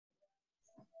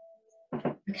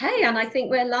Okay, and I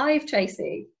think we're live,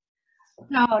 Tracy.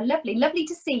 Oh, lovely. Lovely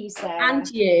to see you, Sarah. And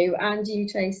you,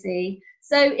 Tracy.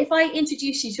 So if I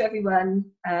introduce you to everyone,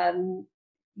 so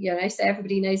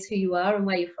everybody knows who you are and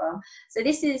where you're from. So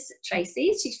this is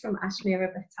Tracey. She's from Ashmira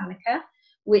Botanica,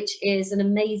 which is an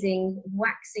amazing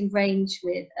waxing range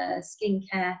with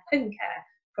skincare, home care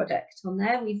product on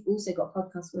there. We've also got a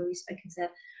podcast where we've spoken to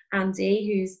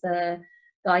Andy, who's the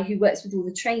guy who works with all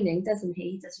the training, doesn't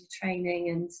he? He does your training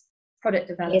and product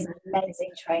development. He's an amazing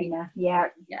trainer. Yeah.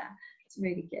 It's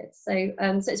really good. So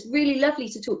so it's really lovely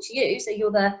to talk to you. So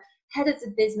you're the head of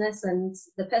the business and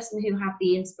the person who had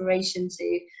the inspiration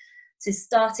to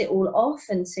start it all off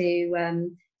and to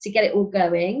get it all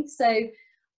going. So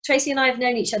Tracy and I have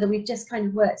known each other. We've just kind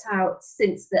of worked out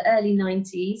since the early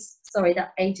 90s. Sorry,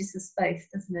 that ages us both,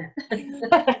 doesn't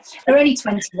it? We're only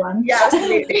 21. Yeah,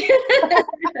 absolutely.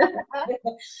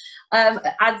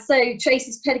 And so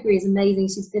Tracy's pedigree is amazing.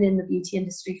 She's been in the beauty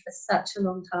industry for such a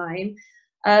long time.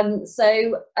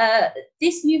 So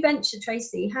this new venture,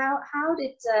 Tracy, how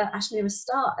did Ashmira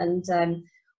start, and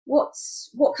what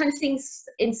kind of things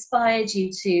inspired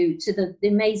you to the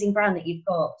amazing brand that you've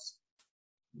got?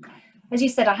 As you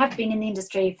said, I have been in the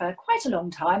industry for quite a long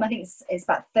time. I think it's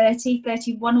about 30,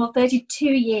 31 or 32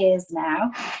 years now.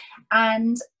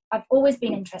 And I've always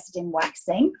been interested in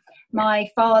waxing. My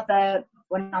father,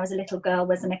 when I was a little girl,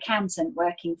 was an accountant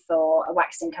working for a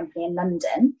waxing company in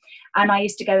London. And I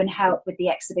used to go and help with the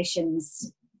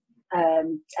exhibitions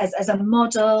as a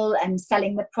model and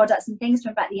selling the products and things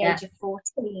from about the age of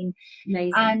 14.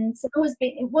 Amazing. And so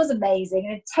it was amazing,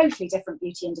 and a totally different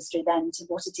beauty industry then to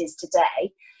what it is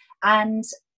today. And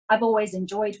I've always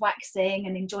enjoyed waxing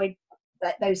and enjoyed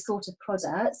those sort of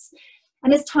products.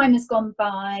 And as time has gone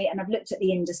by and I've looked at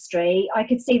the industry, I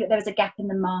could see that there was a gap in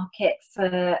the market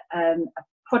for a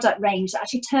product range that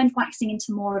actually turned waxing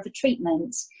into more of a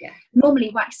treatment. Yeah.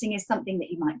 Normally waxing is something that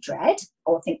you might dread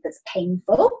or think that's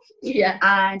painful. Yeah.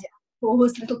 And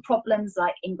cause little problems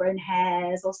like ingrown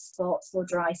hairs or spots or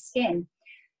dry skin.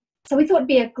 So we thought it'd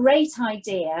be a great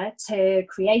idea to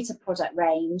create a product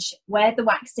range where the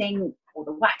waxing or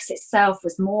the wax itself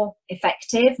was more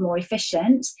effective, more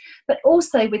efficient, but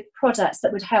also with products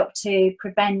that would help to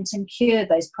prevent and cure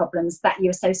those problems that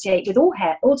you associate with all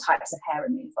types of hair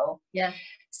removal. Yeah.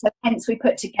 So hence we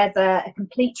put together a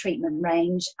complete treatment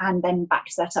range and then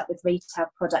backed that up with retail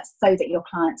products so that your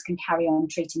clients can carry on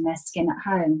treating their skin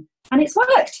at home. And it's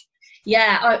worked.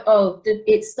 Yeah,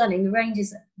 it's stunning. The range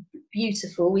is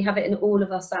beautiful. We have it in all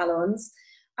of our salons.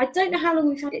 I don't know how long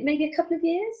we've had it, maybe a couple of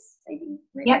years? Maybe.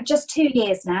 Yeah, just 2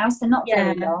 years now, so not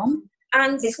very long.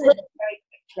 And it's worked very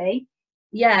quickly.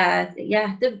 Yeah.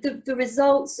 The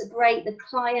results are great. The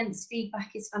clients' feedback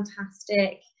is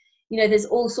fantastic. There's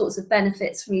all sorts of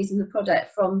benefits from using the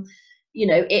product, from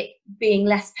it being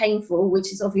less painful,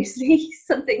 which is obviously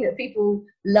something that people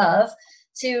love,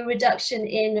 to a reduction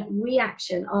in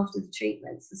reaction after the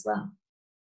treatments as well.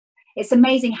 It's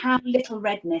amazing how little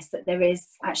redness that there is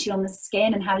actually on the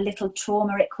skin and how little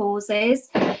trauma it causes.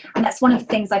 And that's one of the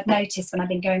things I've noticed when I've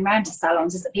been going around to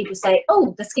salons, is that people say,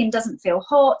 oh, the skin doesn't feel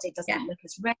hot, it doesn't look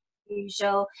as red as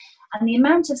usual. And the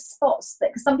amount of spots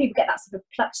that, because some people get that sort of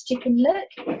clutch chicken look,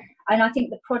 and I think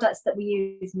the products that we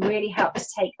use really help to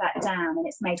take that down, and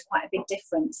it's made quite a big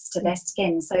difference to their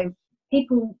skin. So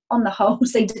people on the whole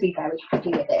seem to be very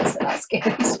happy with it, so that's good.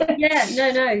 Yeah,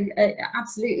 no,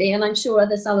 absolutely. And I'm sure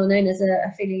other salon owners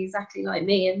are feeling exactly like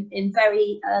me, and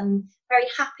very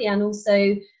happy, and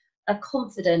also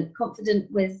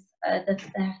confident with the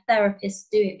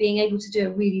therapist being able to do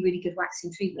a really, really good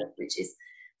waxing treatment, which is,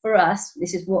 for us,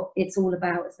 this is what it's all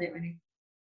about, isn't it, really?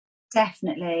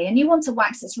 Definitely. And you want a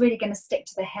wax that's really going to stick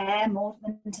to the hair more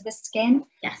than to the skin.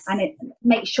 Yes. And it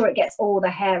make sure it gets all the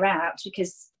hair out,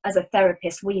 because as a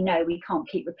therapist, we know we can't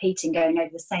keep repeating going over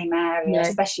the same area,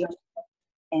 especially on the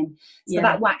skin. So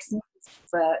that wax needs to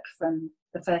work from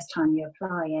the first time you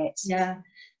apply it. Yeah.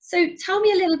 So tell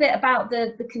me a little bit about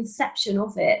the conception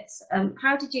of it.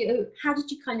 How did you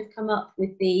kind of come up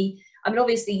with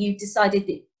obviously you decided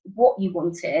what you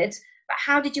wanted, but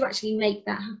how did you actually make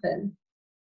that happen?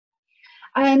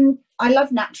 I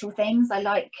love natural things. I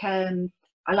like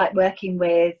working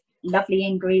with lovely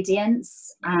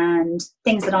ingredients and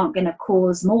things that aren't going to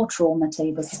cause more trauma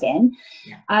to the skin.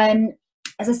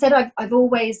 As I said, I've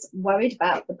always worried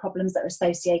about the problems that are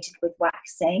associated with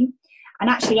waxing, And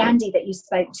actually Andy that you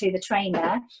spoke to, the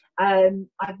trainer,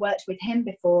 I've worked with him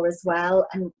before as well,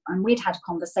 and we'd had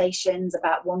conversations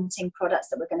about wanting products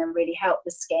that were going to really help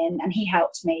the skin, and he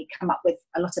helped me come up with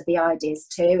a lot of the ideas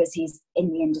too, as he's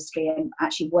in the industry and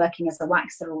actually working as a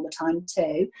waxer all the time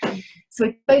too. So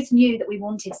we both knew that we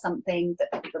wanted something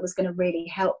that was going to really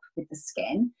help with the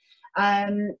skin.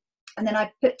 And then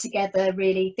I put together,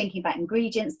 really thinking about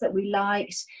ingredients that we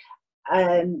liked.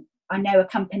 I know a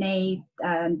company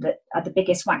that are the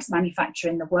biggest wax manufacturer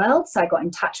in the world, so I got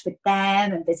in touch with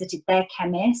them and visited their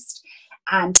chemist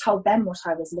and told them what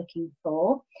I was looking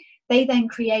for. They then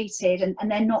created,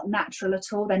 and they're not natural at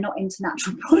all, they're not into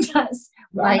natural products,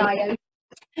 Right.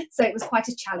 so it was quite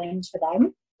a challenge for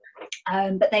them.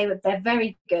 But they're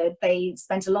very good. They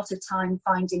spent a lot of time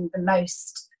finding the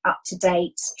most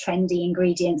up-to-date, trendy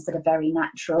ingredients that are very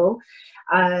natural.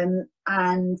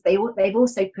 And they've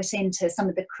also put into some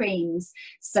of the creams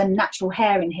some natural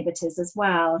hair inhibitors as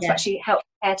well, to actually help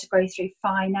hair to grow through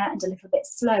finer and a little bit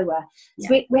slower.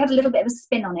 So we had a little bit of a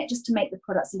spin on it just to make the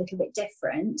products a little bit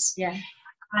different.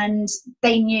 And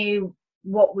they knew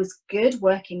what was good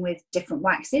working with different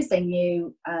waxes. They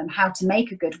knew how to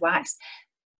make a good wax,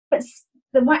 but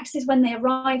the waxes when they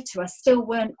arrived to us still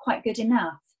weren't quite good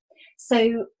enough.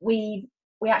 So we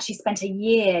actually spent a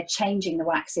year changing the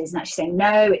waxes and actually saying,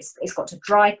 no, it's got to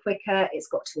dry quicker, it's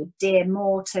got to adhere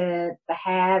more to the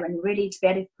hair, and really to be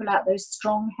able to pull out those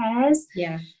strong hairs.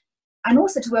 And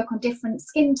also to work on different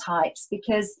skin types,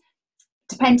 because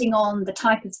depending on the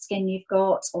type of skin you've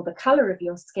got or the colour of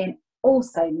your skin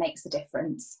also makes a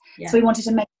difference. So we wanted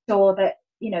to make sure that,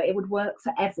 you know, it would work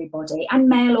for everybody, and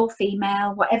male or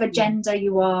female, whatever gender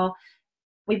you are,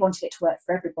 we wanted it to work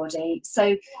for everybody.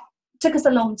 So took us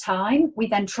a long time. We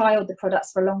then trialed the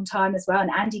products for a long time as well, and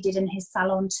Andy did in his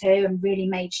salon too, and really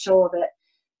made sure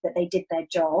that they did their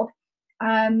job.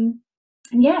 And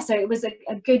yeah, so it was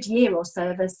a good year or so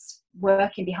of us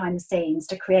working behind the scenes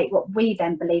to create what we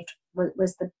then believed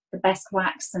was the best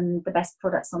wax and the best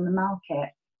products on the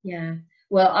market.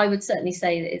 Well, I would certainly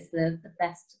say that it's the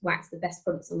best wax, the best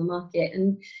products on the market.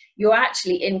 And you're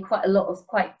actually in quite a lot of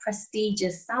quite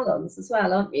prestigious salons as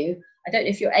well, aren't you? I don't know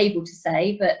if you're able to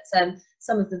say, but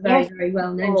some of the very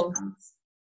well-known ones.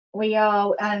 We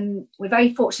are, we're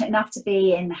very fortunate enough to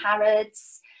be in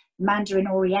Harrods, Mandarin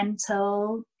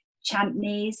Oriental,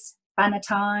 Champneys,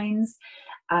 Bannatynes,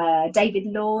 David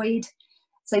Lloyd.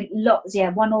 So lots,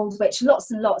 One Aldwych,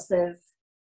 lots and lots of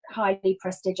highly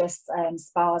prestigious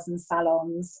spas and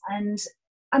salons, and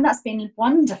that's been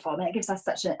wonderful. I mean, it gives us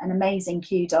such an amazing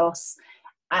kudos,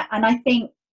 and I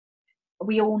think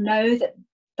we all know that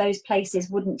those places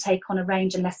wouldn't take on a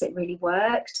range unless it really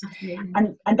worked.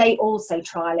 And they also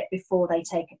trial it before they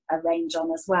take a range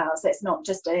on as well, so it's not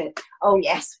just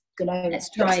let's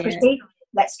try it.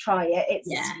 Let's try it. It's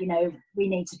you know, we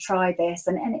need to try this,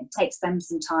 and it takes them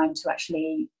some time to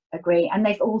actually agree, and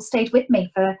they've all stayed with me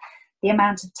for the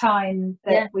amount of time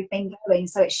that we've been going,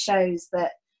 so it shows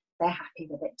that they're happy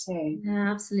with it too.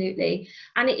 Absolutely.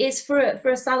 And it is for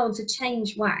a salon to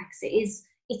change wax,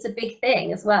 it's a big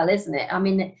thing as well, isn't it? I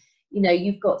mean, you know,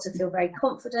 you've got to feel very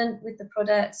confident with the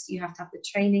products, you have to have the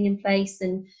training in place,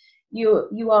 and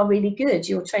you are really good.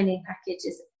 Your training package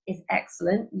is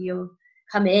excellent. You'll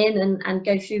come in and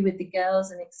go through with the girls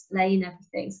and explain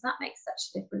everything, so that makes such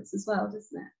a difference as well,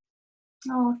 doesn't it?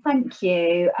 Oh, thank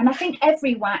you. And I think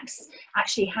every wax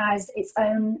actually has its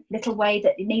own little way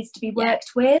that it needs to be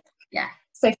worked with.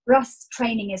 So for us,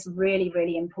 training is really,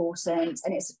 really important,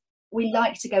 and we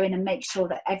like to go in and make sure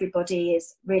that everybody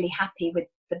is really happy with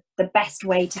the best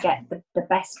way to get the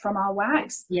best from our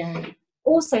wax.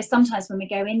 Also, sometimes when we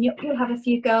go in, you'll have a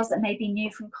few girls that may be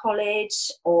new from college,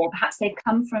 or perhaps they've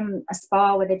come from a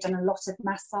spa where they've done a lot of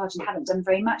massage and haven't done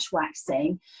very much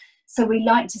waxing. So we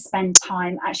like to spend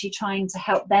time actually trying to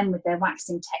help them with their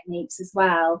waxing techniques as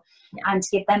well, and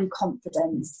to give them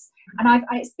confidence. And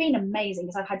it's been amazing,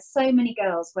 because I've had so many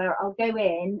girls where I'll go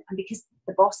in, and because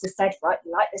the boss has said, right,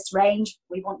 we like this range,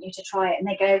 we want you to try it, and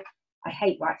they go, I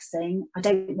hate waxing, I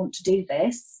don't want to do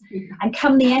this. And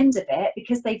come the end of it,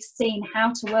 because they've seen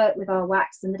how to work with our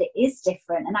wax and that it is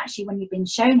different, and actually when you've been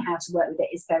shown how to work with it,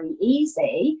 it's very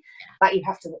easy, but you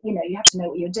have to know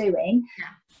what you're doing.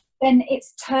 Then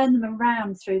it's turned them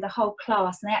around through the whole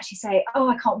class, and they actually say, oh,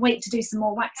 I can't wait to do some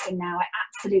more waxing now, I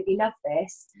absolutely love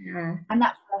this. And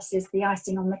that for us is the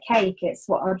icing on the cake. It's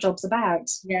what our job's about.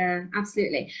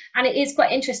 Absolutely. And it is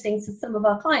quite interesting, so some of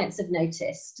our clients have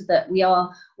noticed that we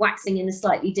are waxing in a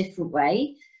slightly different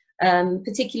way,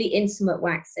 particularly intimate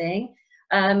waxing,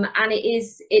 and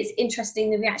it's interesting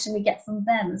the reaction we get from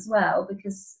them as well,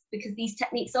 because these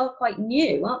techniques are quite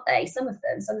new, aren't they? Some of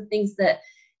the things that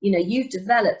you know, you've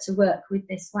developed to work with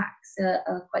this wax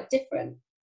are quite different.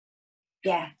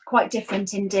 Yeah, quite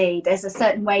different indeed. There's a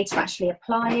certain way to actually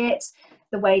apply it,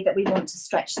 the way that we want to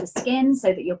stretch the skin so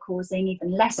that you're causing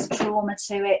even less trauma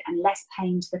to it and less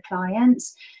pain to the client.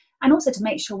 And also to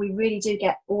make sure we really do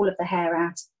get all of the hair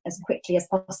out as quickly as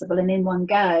possible and in one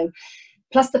go.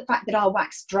 Plus the fact that our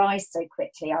wax dries so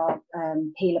quickly, our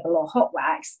peelable or hot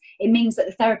wax, it means that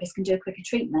the therapist can do a quicker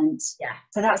treatment. Yeah.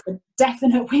 So that's a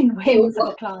definite win-win for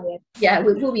the client. Yeah,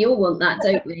 we all want that,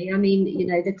 don't we? I mean, you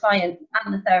know, the client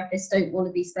and the therapist don't want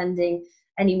to be spending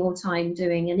any more time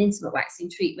doing an intimate waxing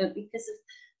treatment because of,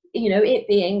 you know, it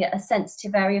being a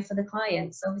sensitive area for the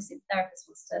client. So obviously the therapist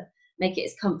wants to make it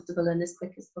as comfortable and as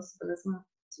quick as possible as well.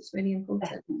 So it's really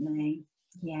important. Definitely.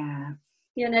 Yeah.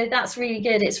 You know, that's really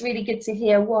good. It's really good to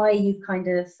hear why you kind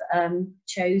of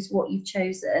chose what you've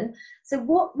chosen. So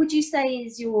what would you say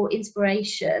is your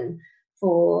inspiration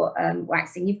for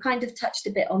waxing? You've kind of touched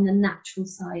a bit on the natural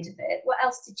side of it. What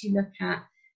else did you look at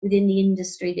within the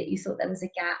industry that you thought there was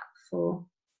a gap for?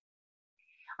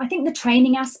 I think the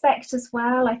training aspect as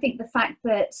well. I think the fact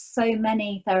that so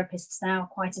many therapists now are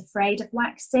quite afraid of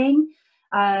waxing.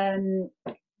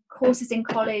 Courses in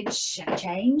college have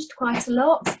changed quite a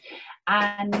lot,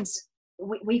 and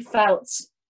we felt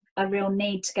a real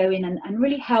need to go in and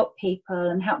really help people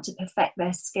and help to perfect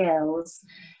their skills,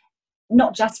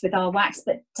 not just with our wax,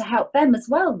 but to help them as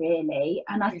well, really.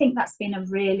 And I think that's been a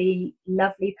really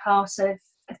lovely part of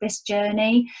this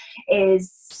journey,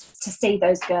 is to see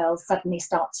those girls suddenly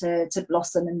start to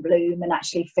blossom and bloom and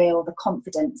actually feel the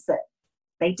confidence that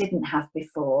they didn't have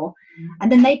before.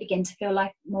 And then they begin to feel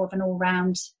like more of an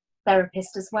all-round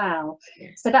therapist as well.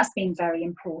 So that's been very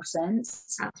important.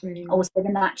 Absolutely. Also the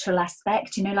natural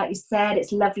aspect, you know, like you said,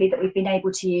 it's lovely that we've been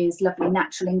able to use lovely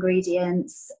natural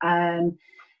ingredients,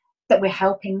 that we're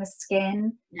helping the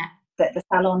skin, that the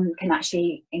salon can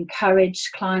actually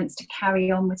encourage clients to carry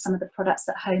on with some of the products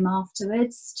at home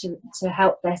afterwards to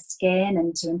help their skin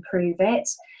and to improve it.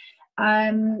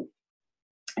 And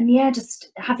yeah,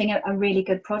 just having a really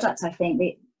good product. I think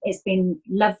it's been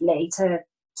lovely to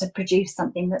produce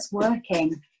something that's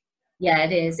working. Yeah,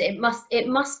 it is. It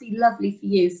must be lovely for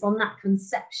you from that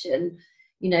conception,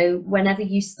 you know, whenever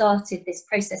you started this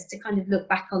process, to kind of look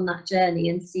back on that journey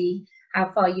and see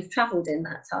how far you've travelled in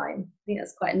that time. I think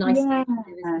that's quite a nice thing to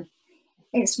do, isn't it?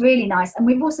 It's really nice. And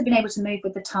we've also been able to move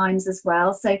with the times as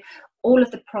well. So all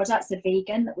of the products are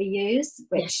vegan that we use,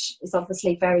 which is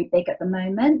obviously very big at the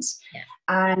moment.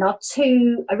 And our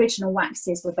 2 original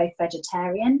waxes were both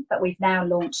vegetarian, but we've now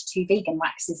launched 2 vegan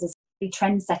waxes as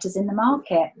trendsetters in the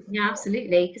market. Yeah,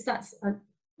 absolutely. Because that's, I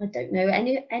don't know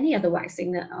any other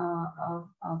waxing that are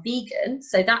vegan.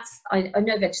 So that's, I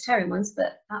know vegetarian ones,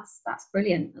 but that's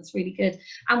brilliant. That's really good,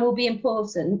 and will be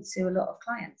important to a lot of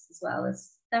clients as well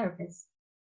as therapists.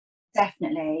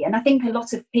 Definitely. And I think a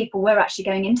lot of people were actually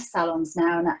going into salons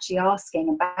now and actually asking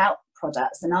about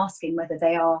products and asking whether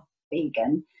they are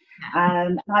vegan.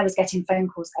 And I was getting phone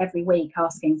calls every week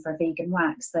asking for a vegan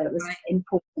wax, so it was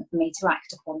important for me to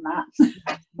act upon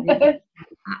that.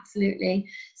 Absolutely.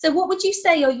 So what would you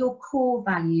say are your core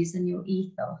values and your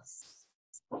ethos?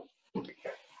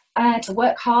 To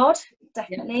work hard,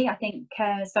 definitely. I think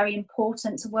it's very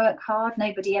important to work hard.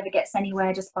 Nobody ever gets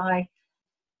anywhere just by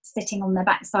sitting on their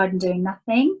backside and doing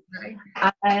nothing.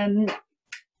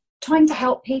 Trying to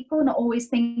help people, not always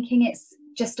thinking it's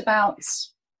just about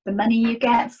the money you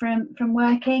get from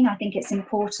working. I think it's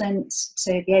important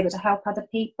to be able to help other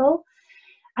people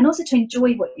and also to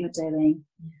enjoy what you're doing.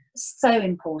 So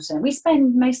important. We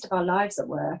spend most of our lives at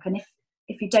work, and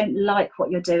if you don't like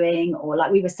what you're doing, or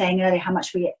like we were saying earlier, how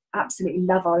much we absolutely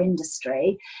love our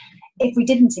industry, if we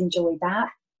didn't enjoy that,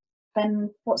 then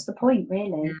what's the point,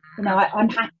 really? You know, I'm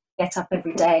happy to get up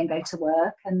every day and go to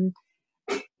work, and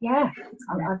yeah,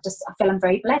 I feel I'm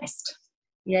very blessed.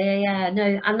 Yeah,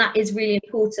 no, and that is really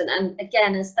important. And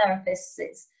again, as therapists,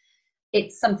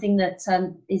 it's something that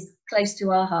is close to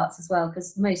our hearts as well,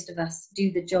 because most of us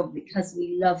do the job because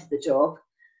we love the job.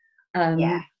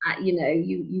 You know,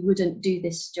 you wouldn't do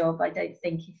this job, I don't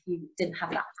think, if you didn't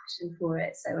have that passion for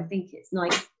it. So I think it's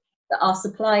nice that our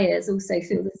suppliers also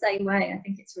feel the same way. I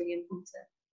think it's really important.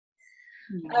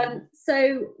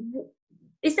 So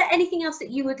is there anything else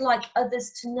that you would like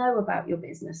others to know about your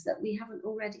business that we haven't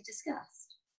already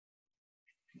discussed?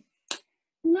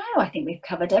 No, I think we've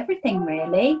covered everything,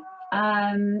 really.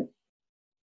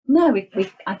 No,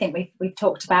 I think we've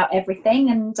talked about everything,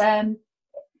 and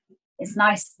it's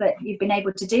nice that you've been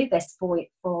able to do this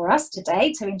for us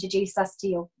today, to introduce us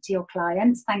to your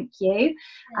clients. Thank you.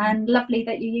 And lovely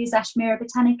that you use Ashmira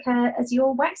Botanica as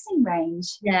your waxing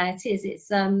range. Yeah, it is. It's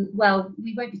well,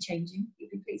 we won't be changing.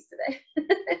 You'll be pleased today.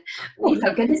 Oh,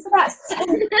 thank goodness for that.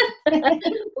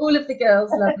 All of the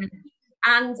girls love it,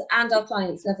 and our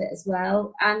clients love it as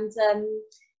well. And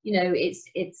you know,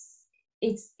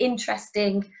 it's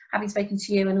interesting, having spoken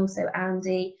to you and also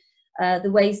Andy,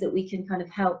 the ways that we can kind of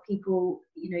help people,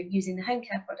 you know, using the home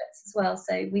care products as well.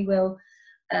 So we will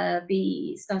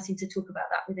be starting to talk about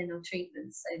that within our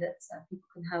treatments, so that people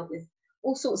can help with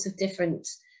all sorts of different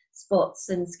spots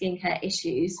and skincare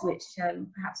issues, which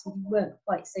perhaps we weren't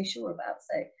quite so sure about.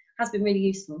 So it has been really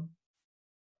useful.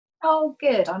 Oh,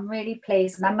 good. I'm really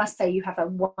pleased. And I must say, you have a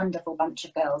wonderful bunch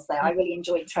of girls there. I really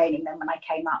enjoyed training them when I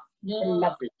came up. They're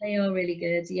lovely. They are really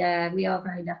good. Yeah, we are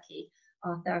very lucky.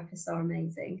 Our therapists are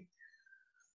amazing.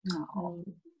 Oh.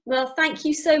 Well, thank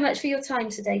you so much for your time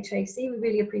today, Tracey. We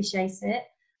really appreciate it.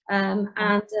 And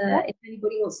if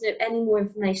anybody wants to know any more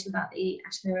information about the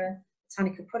Ashmira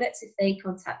Botanica products, if they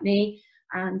contact me,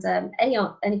 and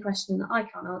any question that I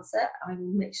can't answer, I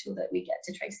will make sure that we get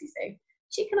to Tracey soon.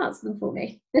 She can answer them for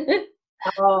me.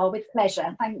 Oh, with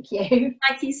pleasure. Thank you.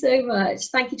 Thank you so much.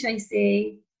 Thank you,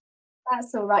 Tracey.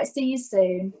 That's all right. See you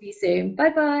soon. See you soon.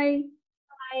 Bye-bye.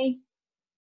 Bye.